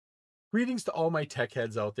Greetings to all my tech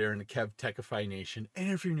heads out there in the KevTechify nation,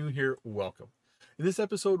 and if you're new here, welcome. In this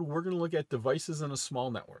episode, we're going to look at devices in a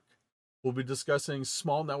small network. We'll be discussing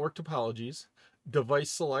small network topologies,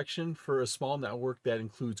 device selection for a small network that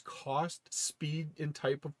includes cost, speed, and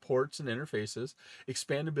type of ports and interfaces,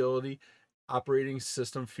 expandability, operating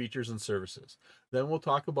system features and services. Then we'll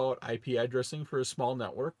talk about IP addressing for a small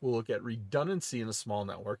network. We'll look at redundancy in a small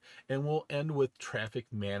network, and we'll end with traffic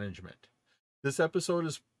management. This episode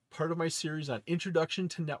is part of my series on Introduction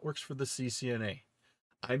to Networks for the CCNA.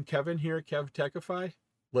 I'm Kevin here at KevTechify.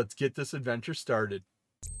 Let's get this adventure started.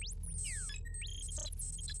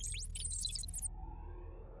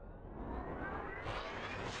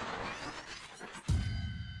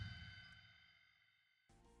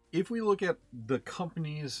 If we look at the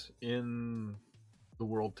companies in the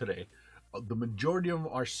world today, the majority of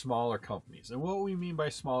them are smaller companies. And what we mean by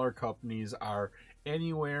smaller companies are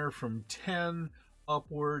anywhere from 10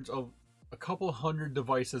 upwards of a couple hundred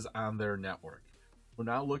devices on their network. We're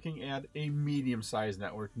not looking at a medium-sized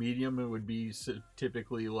network. Medium, it would be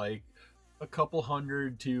typically like a couple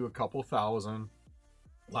hundred to a couple thousand.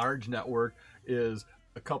 Large network is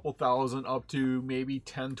a couple thousand up to maybe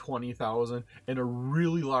 10, 20,000. And a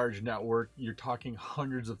really large network, you're talking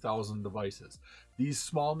hundreds of thousand devices. These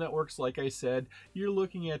small networks, like I said, you're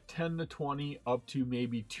looking at 10 to 20 up to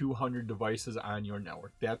maybe 200 devices on your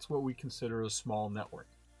network. That's what we consider a small network.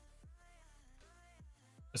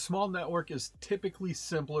 A small network is typically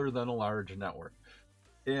simpler than a large network.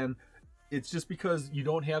 And it's just because you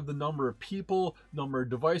don't have the number of people, number of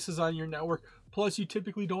devices on your network, plus you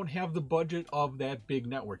typically don't have the budget of that big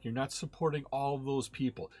network. You're not supporting all of those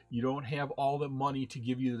people. You don't have all the money to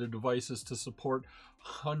give you the devices to support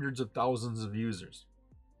hundreds of thousands of users.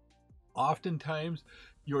 Oftentimes,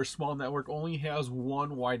 your small network only has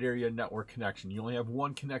one wide area network connection. You only have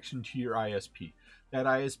one connection to your ISP. That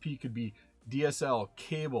ISP could be DSL,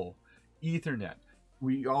 cable, Ethernet.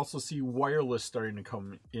 We also see wireless starting to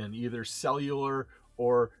come in, either cellular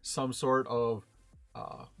or some sort of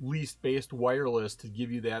lease-based wireless to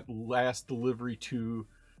give you that last delivery to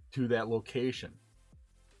that location.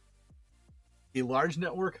 A large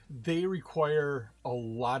network, they require a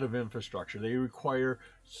lot of infrastructure. They require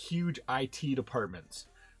huge IT departments.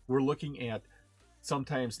 We're looking at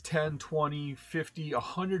sometimes 10, 20, 50,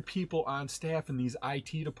 100 people on staff in these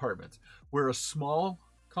IT departments. Where a small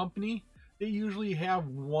company, they usually have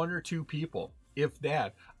one or two people, if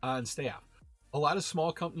that, on staff. A lot of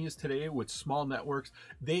small companies today with small networks,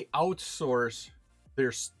 they outsource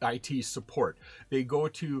their IT support. They go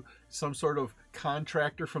to some sort of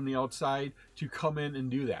contractor from the outside to come in and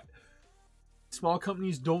do that. Small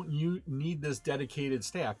companies don't need this dedicated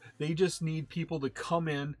staff. They just need people to come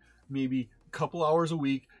in maybe a couple hours a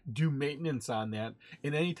week, do maintenance on that,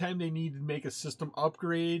 and anytime they need to make a system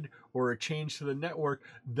upgrade or a change to the network,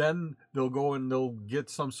 then they'll go and they'll get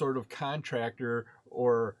some sort of contractor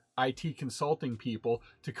or IT consulting people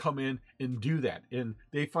to come in and do that. And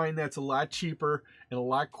they find that's a lot cheaper and a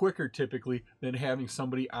lot quicker typically than having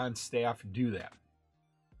somebody on staff do that.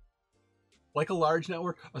 Like a large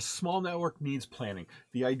network, a small network needs planning.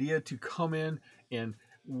 The idea to come in and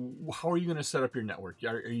how are you going to set up your network?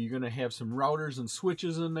 Are you going to have some routers and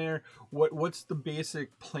switches in there? What's the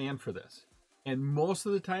basic plan for this? And most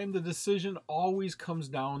of the time, the decision always comes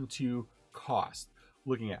down to cost.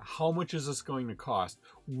 Looking at how much is this going to cost?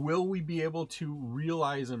 Will we be able to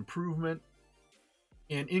realize improvement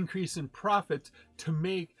and increase in profits to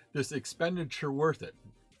make this expenditure worth it?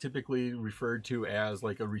 Typically referred to as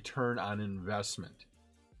like a return on investment.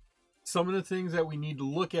 Some of the things that we need to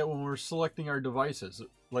look at when we're selecting our devices,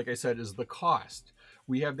 like I said, is the cost.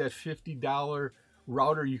 We have that $50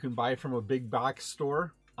 router you can buy from a big box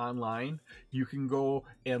store online. You can go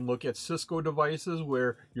and look at Cisco devices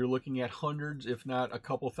where you're looking at hundreds, if not a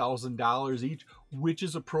couple $1,000s each, which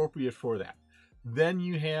is appropriate for that. Then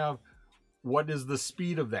you have, what is the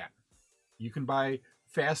speed of that? You can buy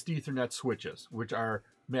fast Ethernet switches, which are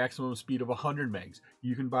maximum speed of 100 megs.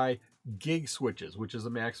 You can buy gig switches, which is a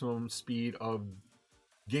maximum speed of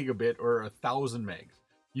gigabit or 1,000 megs.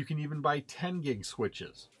 You can even buy 10 gig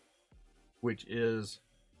switches, which is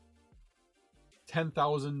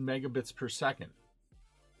 10,000 megabits per second.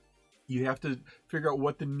 You have to figure out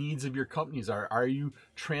what the needs of your companies are. Are you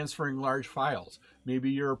transferring large files? Maybe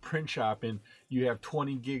you're a print shop and you have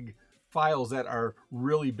 20 gig files that are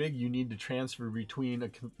really big you need to transfer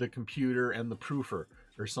between the computer and the proofer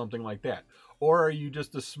or something like that. Or are you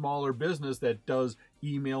just a smaller business that does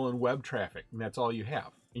email and web traffic and that's all you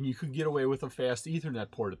have? And you could get away with a fast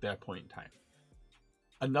Ethernet port at that point in time.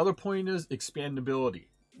 Another point is expandability.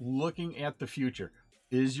 Looking at the future.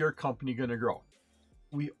 Is your company going to grow?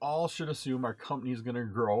 we all should assume our company is going to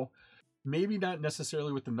grow, maybe not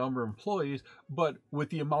necessarily with the number of employees, but with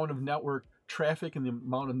the amount of network traffic and the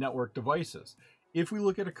amount of network devices. If we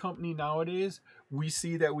look at a company nowadays, we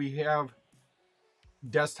see that we have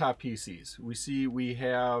desktop PCs. We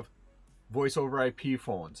have voice over IP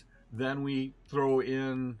phones. Then we throw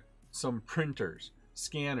in some printers,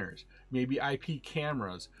 scanners, maybe IP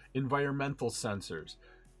cameras, environmental sensors.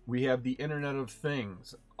 We have the Internet of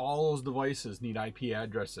Things. All those devices need IP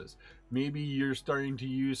addresses. Maybe you're starting to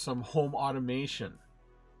use some home automation,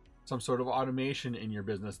 some sort of automation in your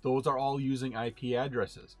business. Those are all using IP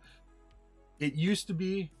addresses. It used to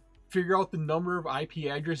be figure out the number of IP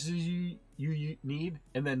addresses you need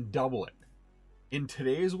and then double it. In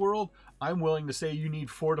today's world, I'm willing to say you need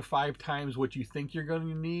 4 to 5 times what you think you're going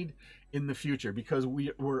to need in the future, because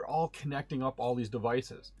we're all connecting up all these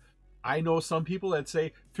devices. I know some people that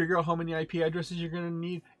say figure out how many IP addresses you're going to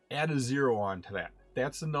need, add a 0 onto that.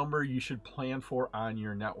 That's the number you should plan for on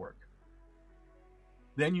your network.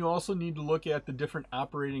 Then you also need to look at the different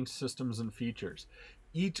operating systems and features.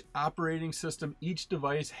 Each operating system, each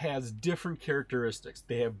device has different characteristics.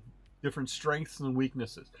 They have different strengths and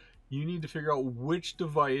weaknesses. You need to figure out which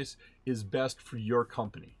device is best for your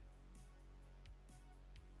company.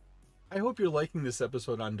 I hope you're liking this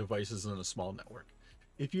episode on devices in a small network.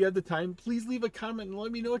 If you have the time, please leave a comment and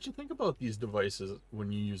let me know what you think about these devices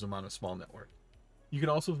when you use them on a small network. You can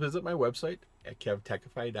also visit my website at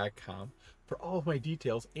KevTechify.com for all of my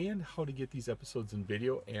details and how to get these episodes in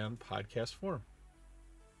video and podcast form.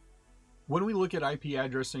 When we look at IP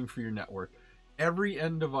addressing for your network, every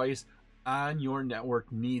end device on your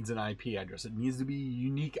network needs an IP address. It needs to be a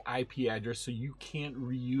unique IP address so you can't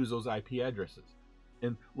reuse those IP addresses.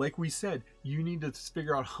 And like we said, you need to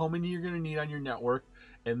figure out how many you're going to need on your network.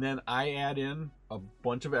 And then I add in a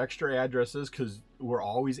bunch of extra addresses because we're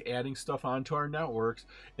always adding stuff onto our networks.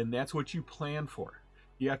 And that's what you plan for.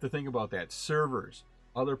 You have to think about that. Servers,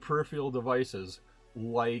 other peripheral devices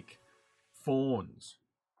like phones,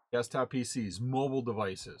 desktop PCs, mobile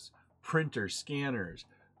devices, printers, scanners,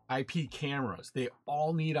 IP cameras. They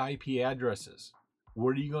all need IP addresses.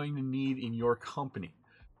 What are you going to need in your company?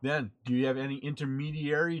 Then, do you have any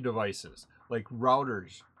intermediary devices like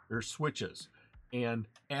routers or switches and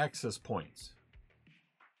access points?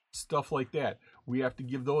 Stuff like that. We have to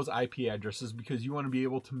give those IP addresses because you want to be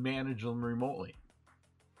able to manage them remotely.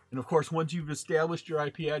 And of course, once you've established your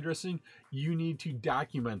IP addressing, you need to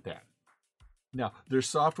document that. Now, there's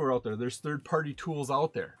software out there, there's third-party tools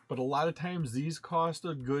out there, but a lot of times these cost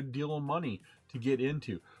a good deal of money to get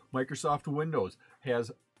into. Microsoft Windows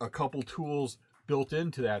has a couple tools built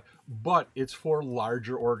into that, but it's for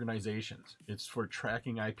larger organizations. It's for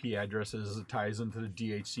tracking IP addresses. It ties into the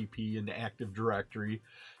DHCP and the Active Directory,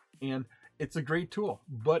 and it's a great tool,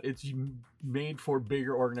 but it's made for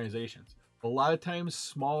bigger organizations. A lot of times,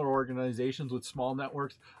 smaller organizations with small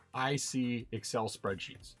networks, I see Excel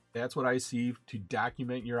spreadsheets. That's what I see to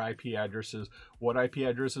document your IP addresses, what IP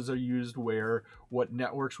addresses are used where, what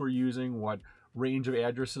networks we're using, what range of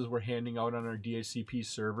addresses we're handing out on our DHCP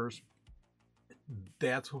servers.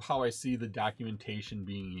 That's how I see the documentation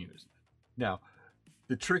being used. Now,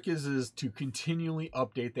 the trick is to continually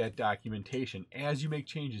update that documentation. As you make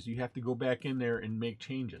changes, you have to go back in there and make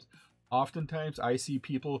changes. Oftentimes, I see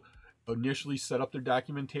people initially set up their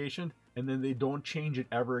documentation and then they don't change it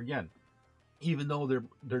ever again. Even though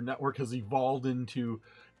their network has evolved into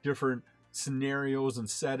different scenarios and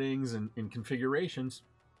settings and configurations,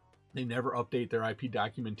 they never update their IP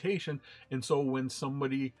documentation. And so when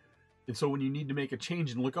you need to make a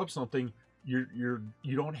change and look up something, you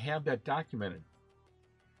don't have that documented.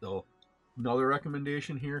 So another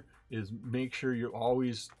recommendation here is make sure you're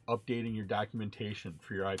always updating your documentation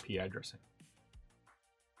for your IP addressing.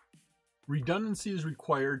 Redundancy is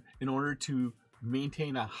required in order to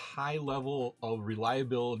maintain a high level of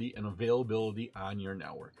reliability and availability on your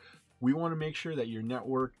network. We want to make sure that your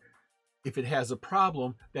network, if it has a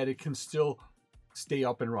problem, that it can still stay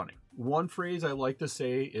up and running. One phrase I like to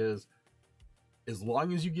say is, as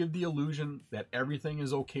long as you give the illusion that everything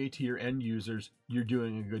is okay to your end users, you're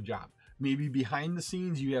doing a good job. Maybe behind the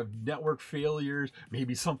scenes you have network failures,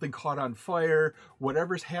 maybe something caught on fire,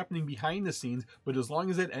 whatever's happening behind the scenes, but as long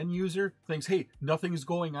as that end user thinks, hey, nothing's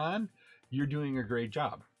going on, you're doing a great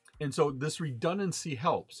job. And so this redundancy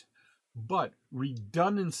helps, but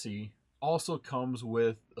redundancy also comes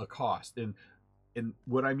with a cost. And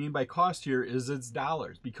what I mean by cost here is it's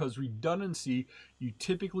dollars, because redundancy, you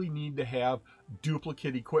typically need to have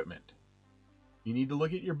duplicate equipment. You need to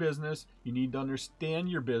look at your business. You need to understand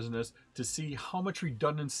your business to see how much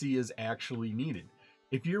redundancy is actually needed.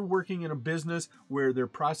 If you're working in a business where they're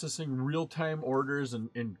processing real-time orders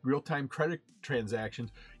and real-time credit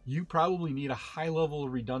transactions, you probably need a high level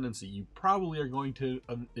of redundancy. You probably are going to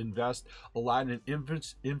invest a lot in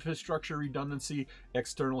infrastructure redundancy,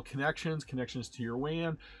 external connections to your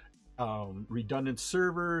WAN, redundant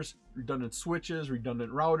servers, redundant switches,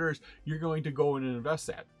 redundant routers. You're going to go in and invest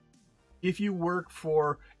that. If you work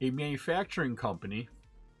for a manufacturing company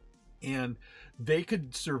and they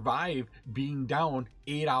could survive being down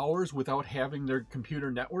 8 hours without having their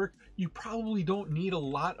computer network, you probably don't need a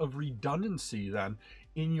lot of redundancy then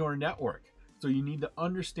in your network. So you need to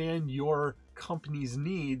understand your company's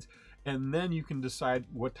needs, and then you can decide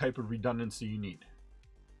what type of redundancy you need.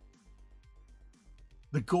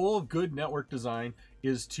 The goal of good network design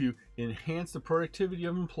is to enhance the productivity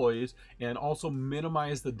of employees and also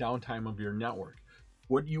minimize the downtime of your network.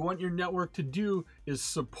 What you want your network to do is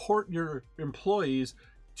support your employees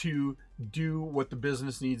to do what the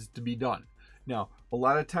business needs to be done. Now, a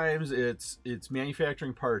lot of times it's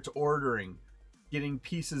manufacturing parts, ordering, getting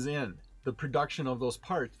pieces in, the production of those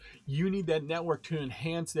parts. You need that network to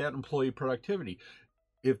enhance that employee productivity.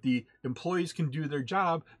 If the employees can do their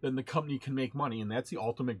job, then the company can make money, and that's the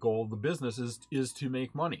ultimate goal of the business is to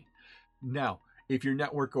make money. Now, if your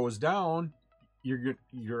network goes down,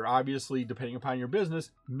 you're obviously, depending upon your business,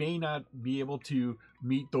 may not be able to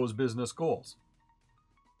meet those business goals.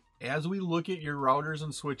 As we look at your routers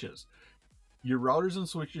and switches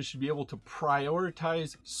should be able to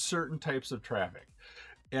prioritize certain types of traffic.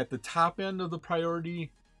 At the top end of the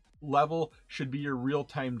priority level should be your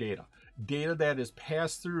real-time data that is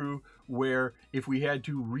passed through, where if we had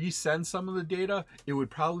to resend some of the data, it would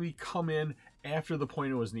probably come in after the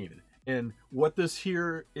point it was needed. And what this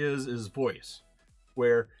here is voice,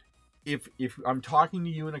 where if I'm talking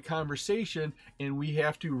to you in a conversation and we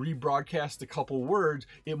have to rebroadcast a couple words,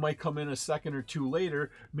 it might come in a second or two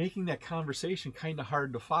later, making that conversation kind of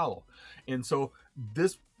hard to follow. And so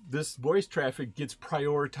this voice traffic gets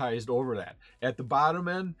prioritized over that. At the bottom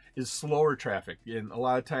end is slower traffic, and a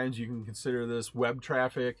lot of times you can consider this web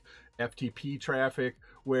traffic, FTP traffic,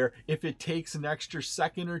 where if it takes an extra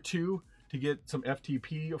second or two to get some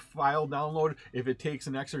FTP file downloaded, if it takes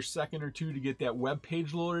an extra second or two to get that web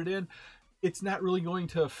page loaded in, it's not really going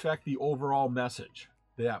to affect the overall message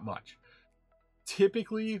that much.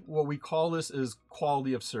 Typically, what we call this is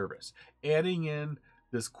quality of service. Adding in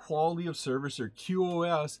this quality of service, or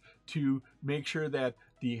QoS, to make sure that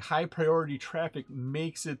the high priority traffic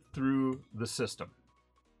makes it through the system.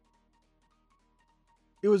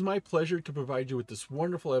 It was my pleasure to provide you with this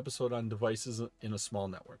wonderful episode on devices in a small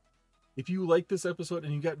network. If you like this episode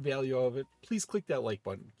and you got value out of it, please click that like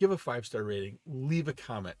button, give a 5-star rating, leave a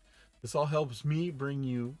comment. This all helps me bring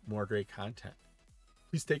you more great content.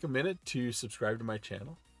 Please take a minute to subscribe to my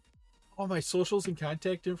channel. All my socials and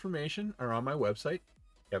contact information are on my website,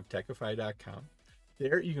 KevTechify.com.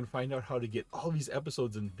 There you can find out how to get all these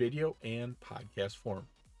episodes in video and podcast form.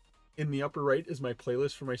 In the upper right is my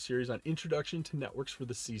playlist for my series on Introduction to Networks for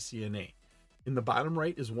the CCNA. In the bottom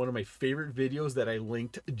right is one of my favorite videos that I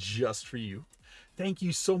linked just for you. Thank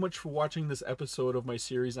you so much for watching this episode of my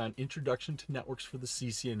series on Introduction to Networks for the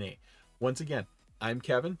CCNA. Once again, I'm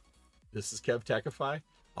Kevin. This is KevTechify.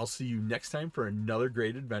 I'll see you next time for another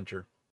great adventure.